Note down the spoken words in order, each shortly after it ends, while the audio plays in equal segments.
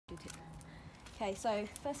Okay, so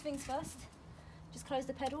first things first, just close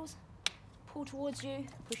the pedals, pull towards you,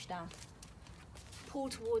 push down. Pull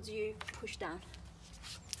towards you, push down.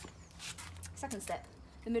 Second step,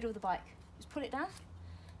 the middle of the bike. Just pull it down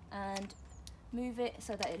and move it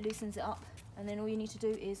so that it loosens it up, and then all you need to do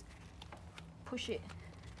is push it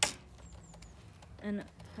and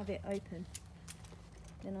have it open.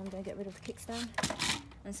 Then I'm going to get rid of the kickstand,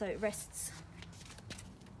 and so it rests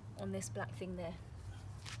on this black thing there.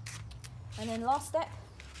 And then last step,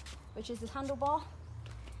 which is this handlebar.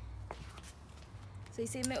 So you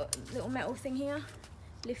see a little metal thing here,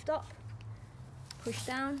 lift up, push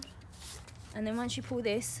down, and then once you pull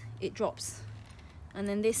this, it drops. And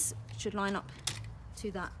then this should line up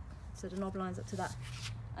to that, so the knob lines up to that.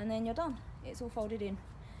 And then you're done, it's all folded in.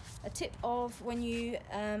 A tip of when you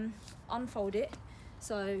unfold it,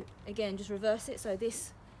 so again, just reverse it, so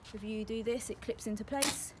this, if you do this, it clips into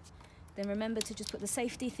place. Then remember to just put the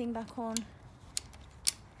safety thing back on,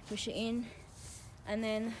 push it in, and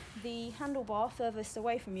then the handlebar furthest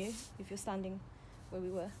away from you, if you're standing where we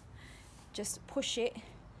were, just push it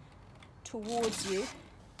towards you,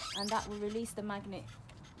 and that will release the magnet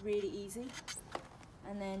really easy.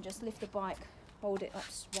 And then just lift the bike, hold it up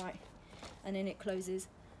right, and then it closes,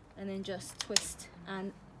 and then just twist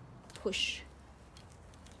and push.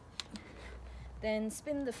 Then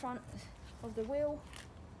spin the front of the wheel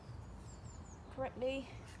correctly,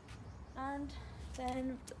 and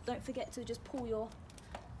then don't forget to just pull your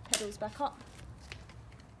pedals back up,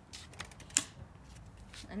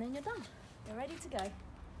 and then you're done. You're ready to go.